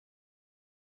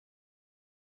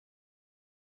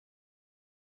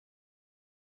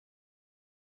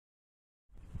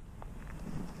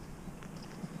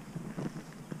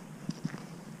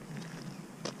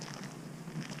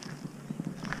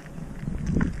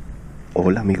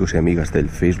Hola amigos y amigas del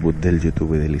Facebook, del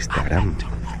YouTube y del Instagram.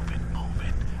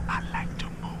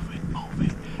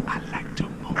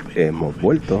 Hemos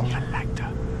vuelto.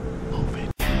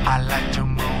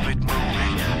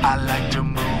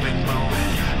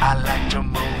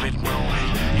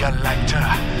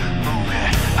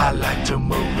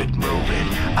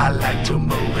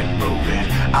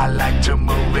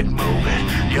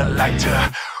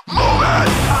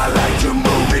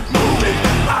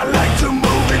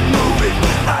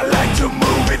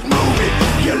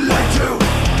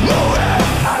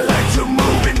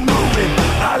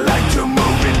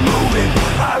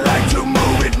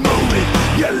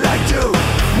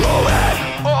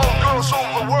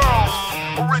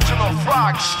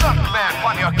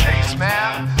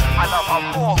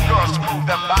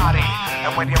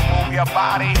 When you move your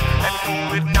body and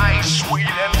move it nice, sweet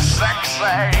and sexy.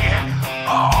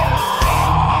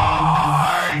 Alright.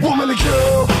 Woman and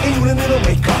girl, and you don't need no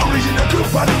makeup. Original good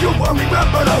body, you want me bad,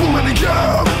 but woman and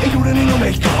girl, and you don't need no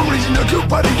makeup. Original good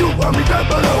body, you want me bad,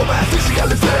 but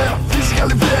physically fair,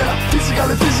 physically fair,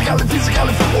 physically fair, physically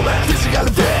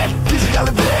fair,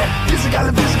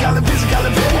 physically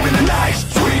fair. Woman and nice,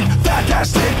 sweet,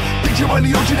 fantastic. Picture on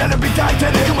the ocean and a big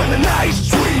Titanic. Woman and nice,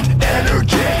 sweet,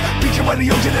 energetic. Picture on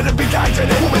the ocean and a big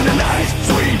Titanic. Woman and nice,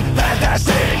 sweet,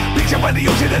 fantastic. Picture on the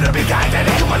ocean and a big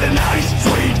Titanic. Woman and nice,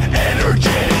 sweet,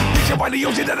 energetic. Picture on the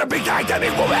ocean and a big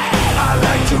Titanic. Woman, I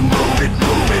like to move it,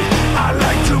 move it. I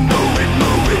like to move it,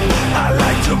 move it. I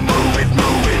like to move it,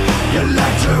 move it. You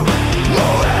like to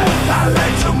move it. I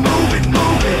like to move it,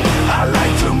 move it. I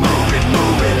like to move it,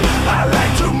 move it. I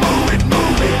like to move it,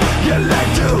 move it. You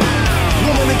like to.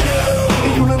 Woman and girl,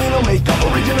 and you don't need no makeup.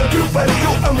 Original cute body,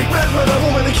 you and me bad, but a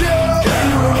woman and girl.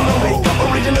 And you don't need no makeup.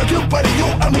 Original cute body, you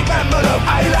and me bad, but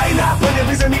eyeliner. When you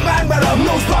visit me, man, but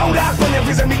nose powder. When you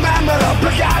visit me, man, but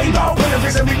black eyebrow. When you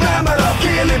visit me, man, but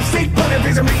key lipstick. When you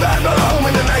visit me, man, but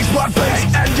woman a nice broad face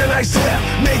and your nice hair.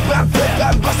 Make man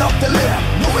fair and bust up the lip.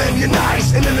 Woman, you're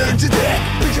nice and energetic.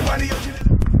 Picture body, you.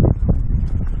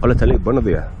 Hola Charlie, buenos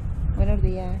días. Buenos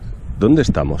días. ¿Dónde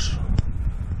estamos?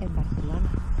 En Barcelona.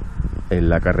 En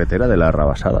la carretera de la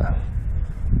Rabasada.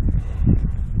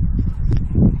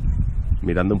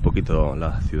 Mirando un poquito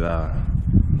la ciudad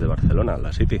de Barcelona,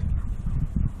 la City.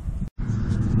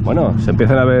 Bueno, se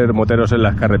empiezan a ver moteros en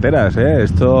las carreteras, ¿eh?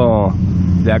 Esto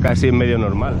ya casi es medio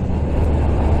normal.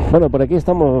 Bueno, por aquí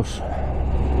estamos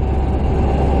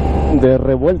de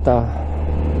revuelta.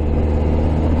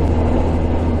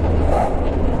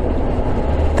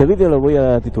 Este vídeo lo voy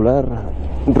a titular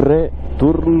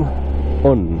Return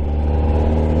On.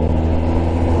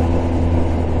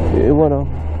 Y bueno,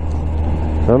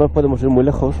 no nos podemos ir muy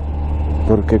lejos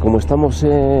porque como estamos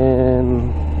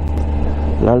en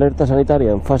la alerta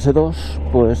sanitaria en fase 2,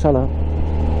 pues ala,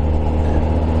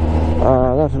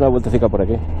 a darse una vueltecita por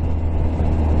aquí.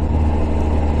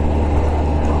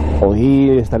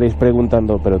 Hoy estaréis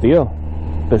preguntando, pero tío,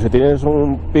 pero si tienes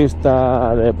un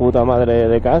pista de puta madre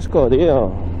de casco, tío,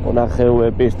 una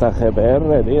GV pista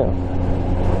GPR, tío,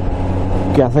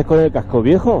 ¿qué haces con el casco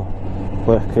viejo?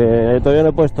 Pues que todavía no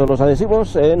he puesto los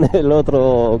adhesivos en el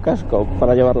otro casco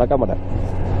para llevar la cámara.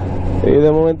 Y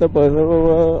de momento pues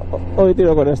hoy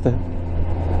tiro con este.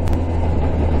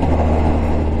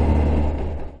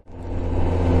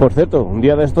 Por cierto, un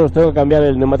día de estos tengo que cambiar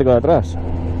el neumático de atrás.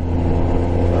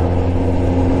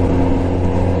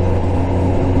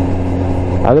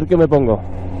 A ver qué me pongo.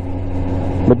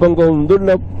 Me pongo un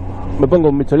Dunlop, me pongo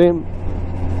un Michelin,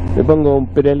 me pongo un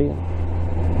Pirelli.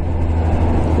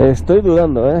 Estoy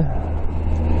dudando,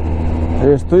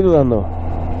 estoy dudando.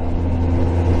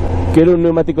 Quiero un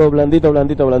neumático blandito,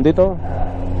 blandito, blandito.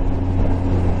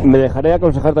 Me dejaré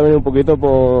aconsejar también un poquito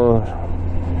por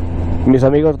mis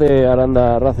amigos de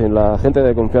Aranda Racing, la gente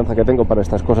de confianza que tengo para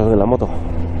estas cosas de la moto.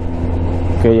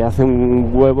 Que ya hace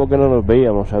un huevo que no nos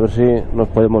veíamos, a ver si nos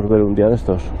podemos ver un día de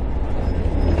estos.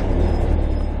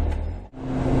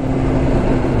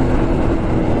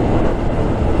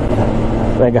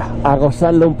 Venga, a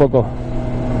gozarlo un poco.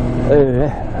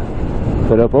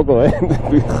 Pero poco,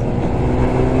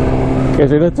 que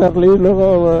si no Charlie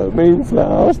luego me infla,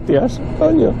 hostias,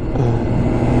 coño.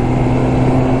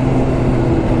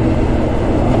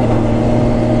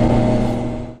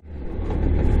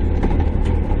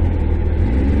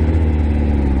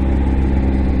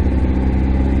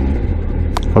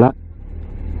 Hola.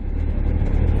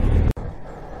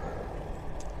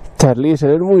 Charlie,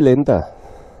 eres muy lenta.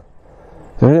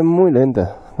 Eres muy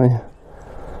lenta. Vaya.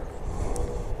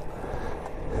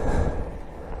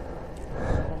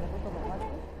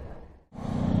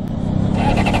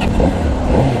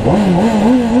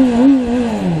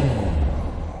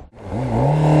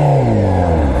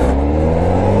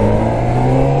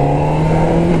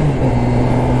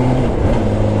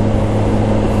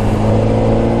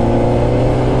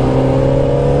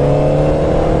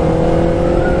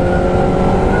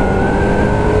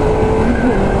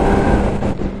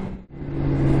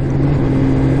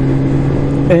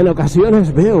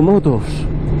 ocasiones veo motos.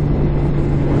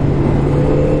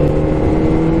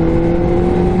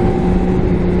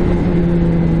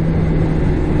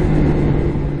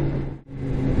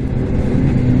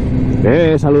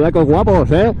 Saludacos guapos,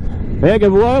 que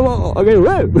guapo,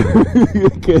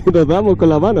 que nos damos con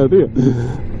la mano, tío.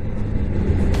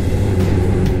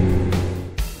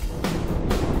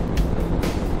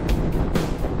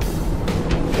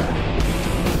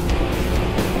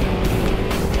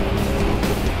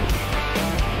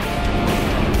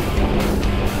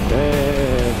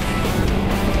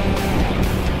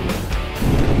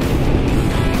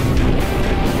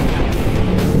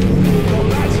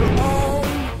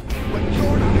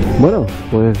 Bueno,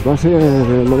 pues va a ser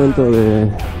el momento de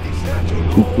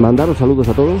mandaros saludos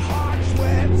a todos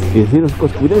y deciros que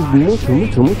os cuidéis mucho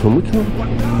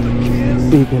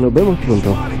y que nos vemos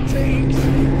pronto.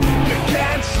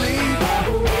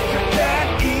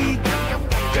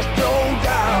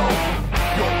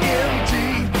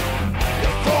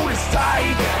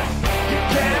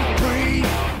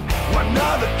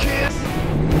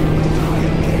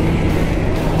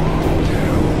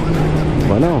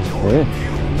 Bueno,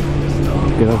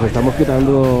 que nos estamos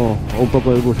quitando un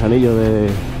poco el gusanillo de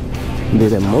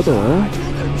ir en moto,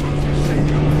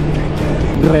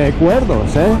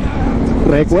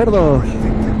 recuerdos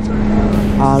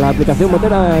a la aplicación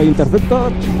motera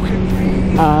Interceptor,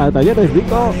 a Talleres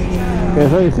Vico, que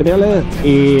sois geniales,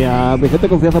 y a mi gente de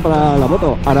confianza para la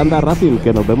moto, Aranda Racing,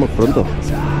 que nos vemos pronto.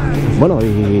 Bueno,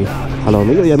 y a los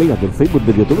amigos y amigas del Facebook,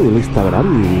 del YouTube y del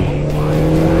Instagram.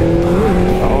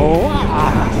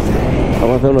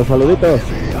 Vamos a hacer unos saluditos.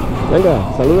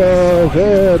 Venga, saludos,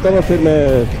 todos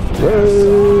firmes.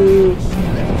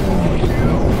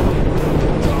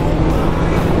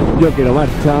 Yo quiero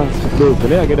marcha,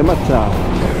 Dulcinea quiere marcha.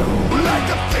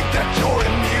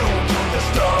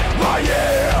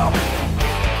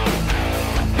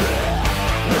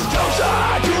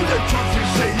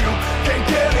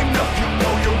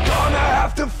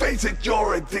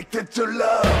 You're addicted to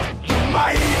love. You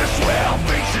might as well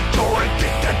face it. You're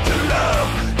addicted to love.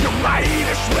 You might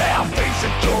as well face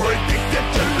it. You're addicted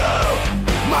to love.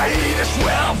 Might as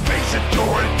well face it.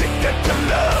 You're addicted to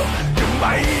love. You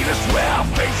might as well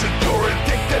face it. You're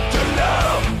addicted to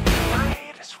love.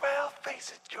 Might as well face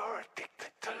it. You're addicted.